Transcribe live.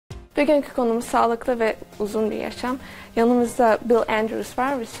Bugünkü konumuz sağlıklı ve uzun bir yaşam. Yanımızda Bill Andrews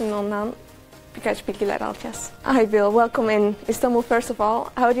var ve şimdi ondan birkaç bilgiler alacağız. Hi Bill, welcome in Istanbul first of all.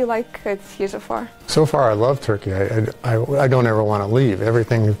 How do you like it here so far? So far I love Turkey. I don't ever want to leave.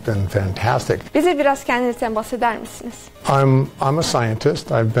 Everything's been fantastic. Bize biraz kendinizden bahseder misiniz? I'm a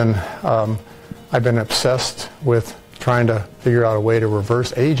scientist. I've been obsessed with trying to figure out a way to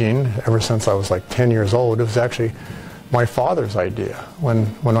reverse aging ever since I was like 10 years old. It was actually my father's idea. When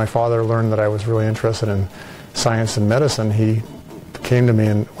my father learned that I was really interested in science and medicine, he came to me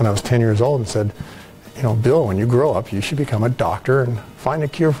when I was 10 years old and said, you know, Bill, when you grow up, you should become a doctor and find a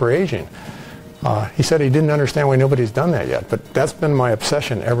cure for aging. He said he didn't understand why nobody's done that yet, but that's been my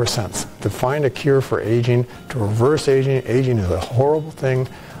obsession ever since, to find a cure for aging, to reverse aging. Aging is a horrible thing.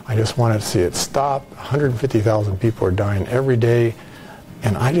 I just want to see it stop. 150,000 people are dying every day,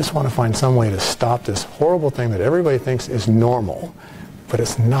 and I just want to find some way to stop this horrible thing that everybody thinks is normal, but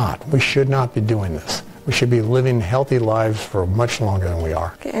it's not. We should not be doing this. We should be living healthy lives for much longer than we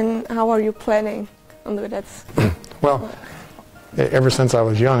are. Okay, and how are you planning on doing that? Well, ever since I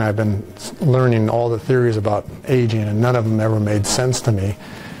was young, I've been learning all the theories about aging, and none of them ever made sense to me,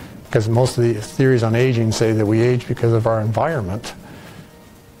 because most of the theories on aging say that we age because of our environment.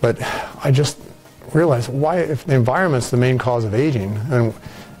 But I just realized, why, if the environment's the main cause of aging, and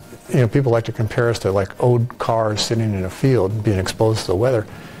you know, people like to compare us to like old cars sitting in a field being exposed to the weather.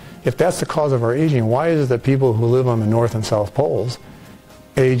 If that's the cause of our aging, why is it that people who live on the North and South Poles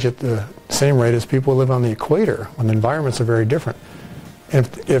age at the same rate as people who live on the equator, when the environments are very different?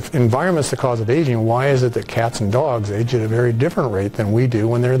 If environment's the cause of aging, why is it that cats and dogs age at a very different rate than we do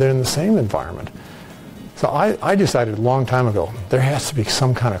when they're in the same environment? So I decided a long time ago, there has to be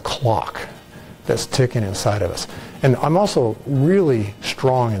some kind of clock that's ticking inside of us. And I'm also really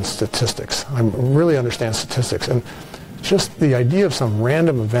strong in statistics. I really understand statistics. And just the idea of some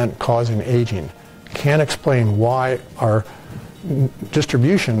random event causing aging can't explain why our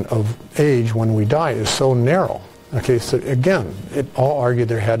distribution of age when we die is so narrow. Okay, so again, it all argued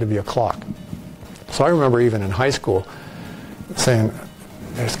there had to be a clock. So I remember even in high school saying,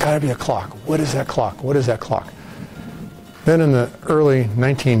 there's got to be a clock. What is that clock? What is that clock? Then in the early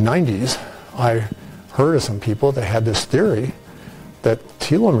 1990s, I heard of some people that had this theory that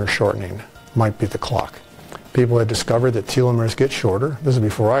telomere shortening might be the clock. People had discovered that telomeres get shorter. This is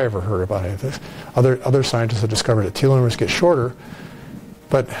before I ever heard about any of this. Other scientists had discovered that telomeres get shorter,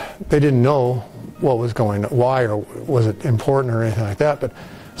 but they didn't know what was going, why, or was it important or anything like that. But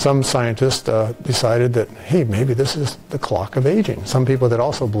some scientists decided that, hey, maybe this is the clock of aging. Some people that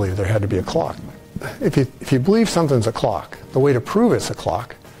also believed there had to be a clock. If you believe something's a clock, the way to prove it's a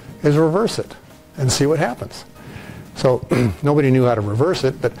clock is reverse it and see what happens. So nobody knew how to reverse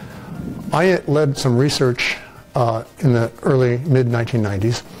it, but I led some research in the early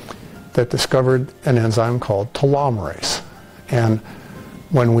mid-1990s that discovered an enzyme called telomerase. And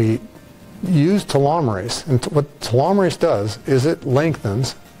when we use telomerase, and what telomerase does is it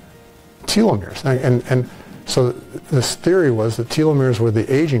lengthens telomeres. And so this theory was that telomeres were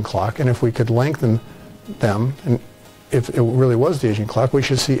the aging clock, and if we could lengthen them, and if it really was the aging clock, we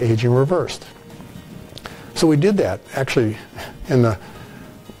should see aging reversed. So we did that actually in the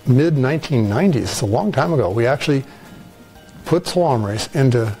mid-1990s. It's a long time ago. We actually put telomerase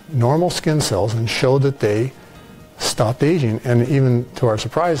into normal skin cells and showed that they stopped aging, and even to our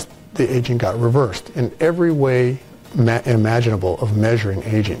surprise, the aging got reversed in every way imaginable of measuring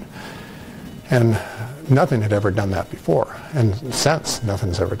aging. And nothing had ever done that before, and since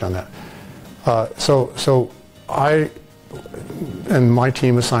nothing's ever done that. So I and my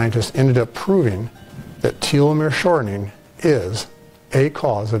team of scientists ended up proving that telomere shortening is a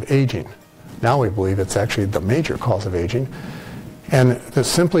cause of aging. Now we believe it's actually the major cause of aging, and that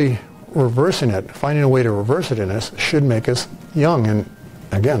simply reversing it, finding a way to reverse it in us, should make us young in,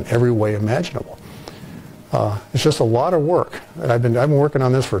 again, every way imaginable. It's just a lot of work. I've been working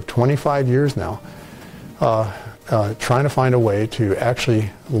on this for 25 years now, trying to find a way to actually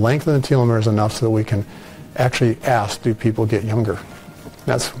lengthen the telomeres enough so that we can actually ask, do people get younger?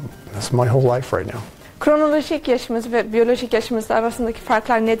 That's my whole life right now. Kronolojik yaşımız ve biyolojik yaşımız arasındaki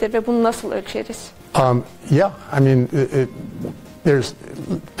farklar nedir ve bunu nasıl ölçeriz? Yeah, I mean, there's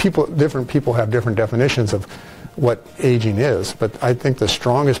different people have different definitions of what aging is, but I think the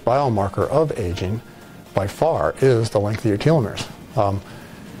strongest biomarker of aging by far is the length of your telomeres.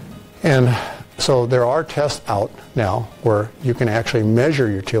 And so there are tests out now where you can actually measure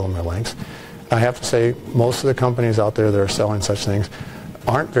your telomere lengths. I have to say, most of the companies out there that are selling such things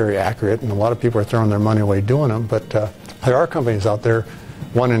aren't very accurate, and a lot of people are throwing their money away doing them, but there are companies out there,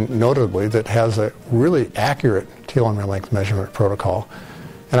 one notably, that has a really accurate telomere length measurement protocol.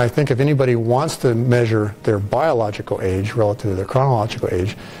 And I think if anybody wants to measure their biological age relative to their chronological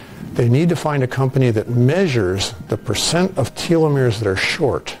age, they need to find a company that measures the percent of telomeres that are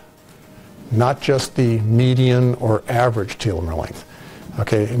short, not just the median or average telomere length.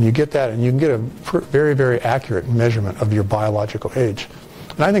 Okay, and you get that, and you can get a very, very accurate measurement of your biological age.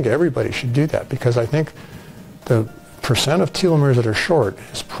 And I think everybody should do that, because I think the percent of telomeres that are short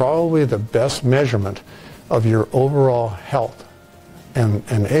is probably the best measurement of your overall health and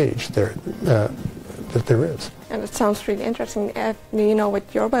age that there is. And it sounds really interesting. Do you know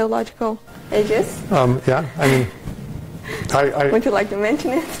what your biological age is? Yeah, I mean, would you like to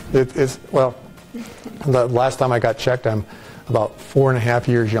mention it? Well, the last time I got checked, I'm about 4.5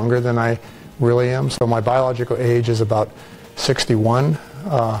 years younger than I really am. So my biological age is about 61.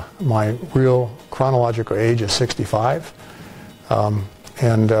 My real chronological age is 65. I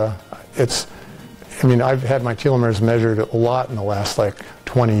mean, I've had my telomeres measured a lot in the last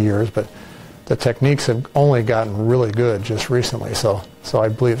 20 years, but the techniques have only gotten really good just recently. So I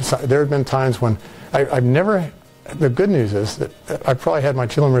believe there have been times when I've never. The good news is that I probably had my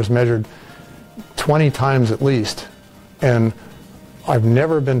telomeres measured 20 times at least, and I've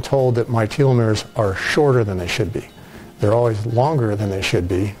never been told that my telomeres are shorter than they should be. They're always longer than they should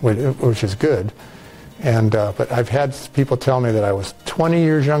be, which is good. And but I've had people tell me that I was 20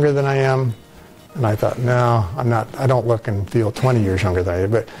 years younger than I am, and I thought, no, I'm not. I don't look and feel 20 years younger than I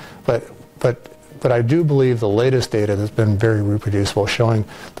am. But I do believe the latest data that's been very reproducible, showing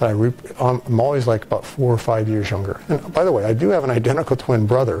that I'm always about 4 or 5 years younger. And by the way, I do have an identical twin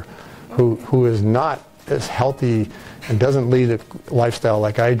brother who is not as healthy and doesn't lead a lifestyle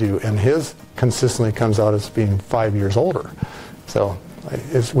like I do, and his consistently comes out as being 5 years older. So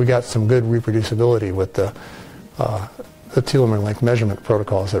we got some good reproducibility with the telomere length measurement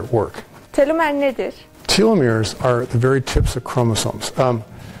protocols that work. Telomer nedir? Telomeres are the very tips of chromosomes.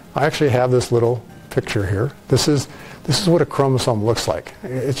 I actually have this little picture here. This is what a chromosome looks like.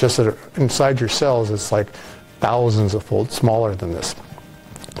 It's just that inside your cells it's like thousands of fold smaller than this.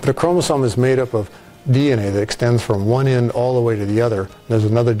 But a chromosome is made up of DNA that extends from one end all the way to the other. There's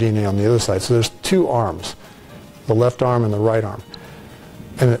another DNA on the other side. So there's two arms, the left arm and the right arm.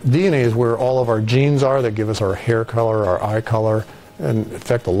 And the DNA is where all of our genes are that give us our hair color, our eye color, and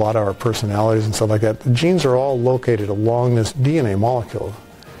affect a lot of our personalities and stuff like that. The genes are all located along this DNA molecule.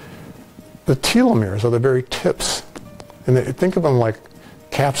 The telomeres are the very tips. And think of them like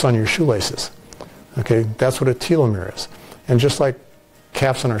caps on your shoelaces. Okay, that's what a telomere is. And just like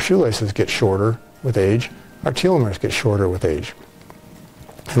caps on our shoelaces get shorter with age, our telomeres get shorter with age.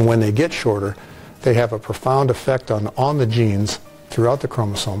 And when they get shorter, they have a profound effect on the genes throughout the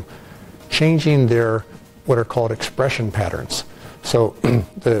chromosome, changing their what are called expression patterns. So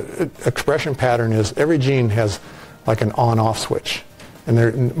the expression pattern is every gene has like an on-off switch, and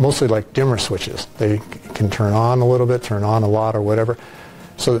they're mostly like dimmer switches. They can turn on a little bit, turn on a lot, or whatever.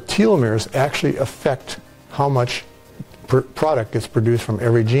 So the telomeres actually affect how much product gets produced from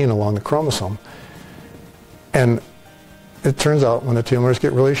every gene along the chromosome. And it turns out when the telomeres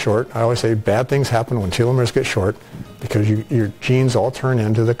get really short, I always say bad things happen when telomeres get short, because your genes all turn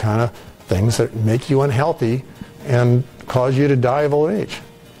into the kind of things that make you unhealthy and cause you to die of old age.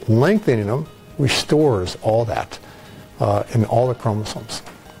 Lengthening them restores all that in all the chromosomes.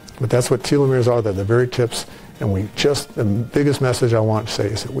 But that's what telomeres are. They're the very tips, and the biggest message I want to say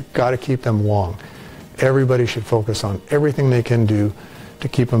is that we've got to keep them long. Everybody should focus on everything they can do to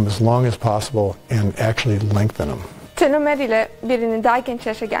keep them as long as possible and actually lengthen them. Telomer ile birinin daha genç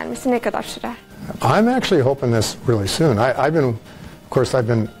yaşa gelmesi ne kadar sürer? I'm actually hoping this really soon. I've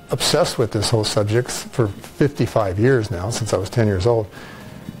been obsessed with this whole subject for 55 years now, since I was 10 years old.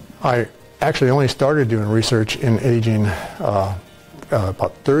 I actually only started doing research in aging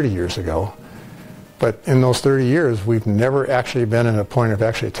about 30 years ago. But in those 30 years, we've never actually been in a point of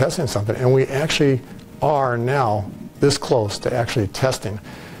actually testing something. And we actually are now this close to actually testing.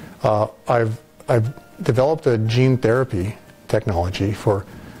 I've developed a gene therapy technology for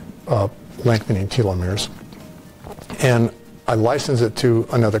lengthening telomeres. And I licensed it to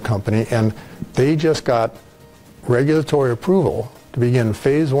another company, and they just got regulatory approval to begin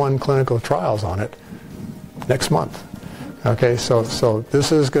phase 1 clinical trials on it next month. Okay, so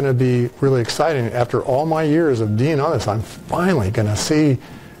this is going to be really exciting. After all my years of being on this, I'm finally going to see,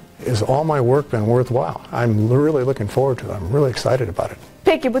 is all my work been worthwhile? I'm really looking forward to it. I'm really excited about it.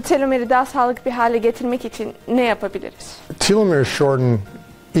 Peki bu telomeri daha sağlıklı bir hale getirmek için ne yapabiliriz? Telomeres shorten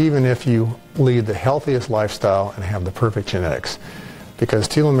even if you lead the healthiest lifestyle and have the perfect genetics, because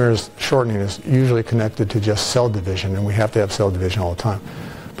telomeres shortening is usually connected to just cell division, and we have to have cell division all the time.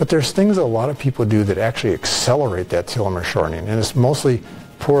 But there's things that a lot of people do that actually accelerate that telomere shortening, and it's mostly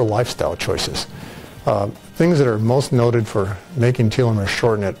poor lifestyle choices. Things that are most noted for making telomeres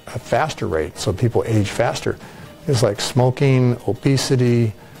shorten at a faster rate, so people age faster, is like smoking,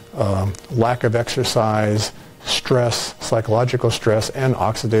 obesity, lack of exercise, stress, psychological stress, and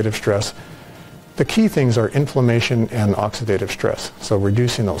oxidative stress. The key things are inflammation and oxidative stress, so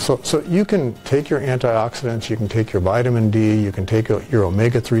reducing those. So you can take your antioxidants, you can take your vitamin D, you can take your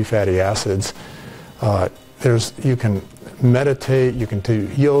omega-3 fatty acids, you can meditate, you can do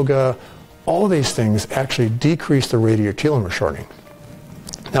yoga. All these things actually decrease the rate of your telomere shortening.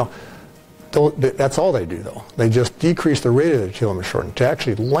 Now, that's all they do, though. They just decrease the rate of the telomere shortening. To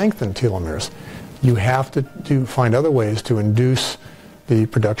actually lengthen telomeres, you have to find other ways to induce the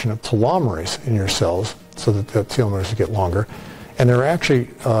production of telomerase in your cells so that the telomeres get longer. And there are actually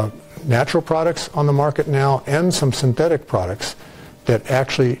natural products on the market now and some synthetic products that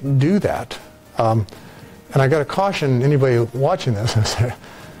actually do that. And I got to caution anybody watching this.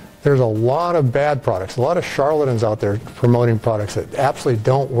 There's a lot of bad products, a lot of charlatans out there promoting products that absolutely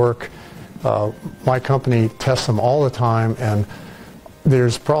don't work. My company tests them all the time, and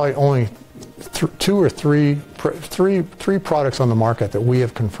there's probably only three products on the market that we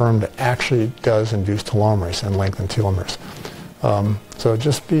have confirmed that actually does induce telomerase and lengthen telomeres. So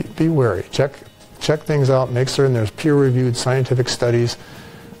just be wary. Check things out. Make certain there's peer-reviewed scientific studies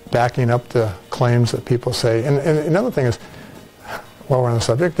backing up the claims that people say. And another thing is, while we're on the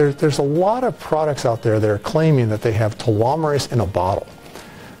subject, there's a lot of products out there that are claiming that they have telomerase in a bottle.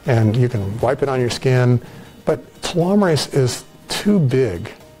 And you can wipe it on your skin, but telomerase is too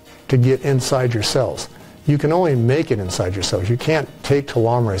big to get inside your cells. You can only make it inside your cells. You can't take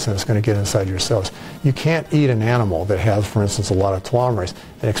telomerase and it's going to get inside your cells. You can't eat an animal that has, for instance, a lot of telomerase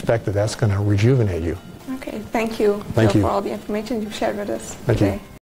and expect that that's going to rejuvenate you. Okay, thank you, Thank you for all the information you've shared with us Thank today. You.